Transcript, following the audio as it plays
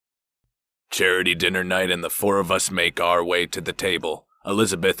Charity dinner night and the four of us make our way to the table,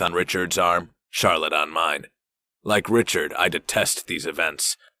 Elizabeth on Richard's arm, Charlotte on mine. Like Richard, I detest these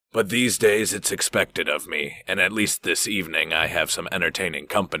events, but these days it's expected of me, and at least this evening I have some entertaining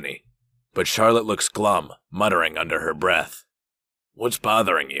company. But Charlotte looks glum, muttering under her breath. What's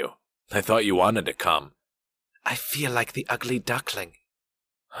bothering you? I thought you wanted to come. I feel like the ugly duckling.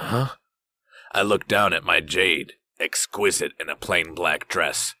 Huh? I look down at my jade, exquisite in a plain black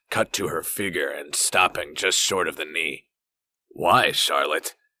dress, cut to her figure and stopping just short of the knee. Why,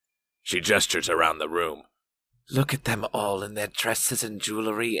 Charlotte? She gestures around the room. Look at them all in their dresses and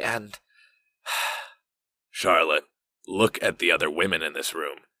jewelry and... Charlotte, look at the other women in this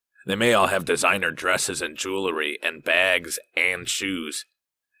room. They may all have designer dresses and jewelry and bags and shoes.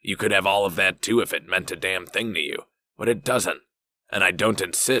 You could have all of that too if it meant a damn thing to you, but it doesn't. And I don't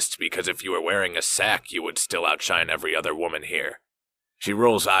insist because if you were wearing a sack, you would still outshine every other woman here. She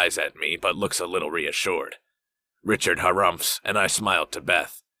rolls eyes at me, but looks a little reassured. Richard harumphs, and I smile to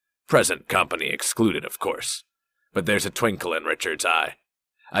Beth. Present company excluded, of course. But there's a twinkle in Richard's eye.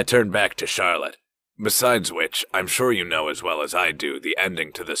 I turn back to Charlotte. Besides which, I'm sure you know as well as I do the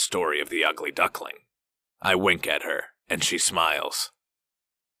ending to the story of the ugly duckling. I wink at her, and she smiles.